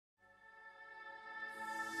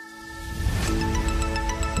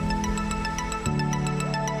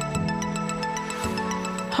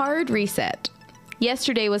hard reset.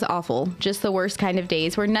 Yesterday was awful, just the worst kind of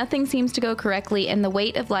days where nothing seems to go correctly and the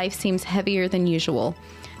weight of life seems heavier than usual.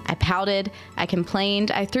 I pouted, I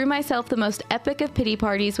complained, I threw myself the most epic of pity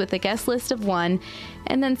parties with a guest list of one,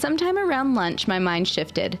 and then sometime around lunch my mind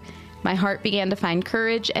shifted. My heart began to find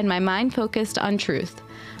courage and my mind focused on truth.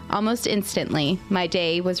 Almost instantly, my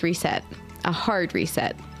day was reset. A hard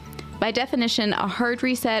reset. By definition, a hard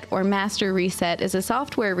reset or master reset is a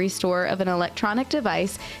software restore of an electronic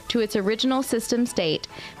device to its original system state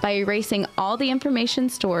by erasing all the information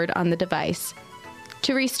stored on the device.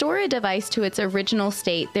 To restore a device to its original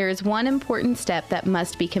state, there is one important step that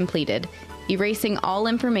must be completed: erasing all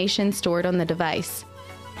information stored on the device.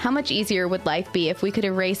 How much easier would life be if we could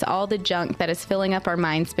erase all the junk that is filling up our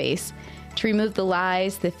mind space, to remove the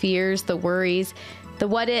lies, the fears, the worries, the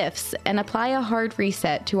what-ifs, and apply a hard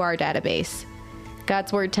reset to our database?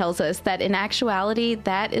 God's Word tells us that in actuality,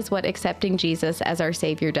 that is what accepting Jesus as our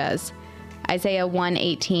Savior does. Isaiah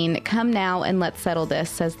 1:18, "Come now and let's settle this,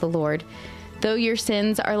 says the Lord. Though your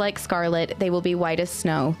sins are like scarlet, they will be white as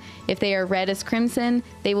snow. If they are red as crimson,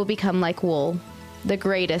 they will become like wool." The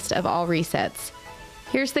greatest of all resets.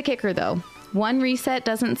 Here's the kicker, though. One reset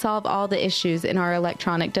doesn't solve all the issues in our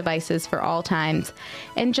electronic devices for all times.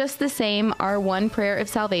 And just the same, our one prayer of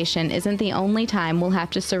salvation isn't the only time we'll have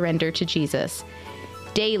to surrender to Jesus.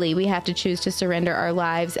 Daily, we have to choose to surrender our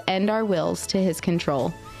lives and our wills to His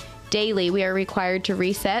control. Daily, we are required to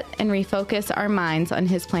reset and refocus our minds on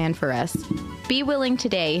His plan for us. Be willing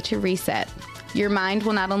today to reset. Your mind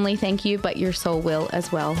will not only thank you, but your soul will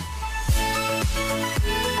as well.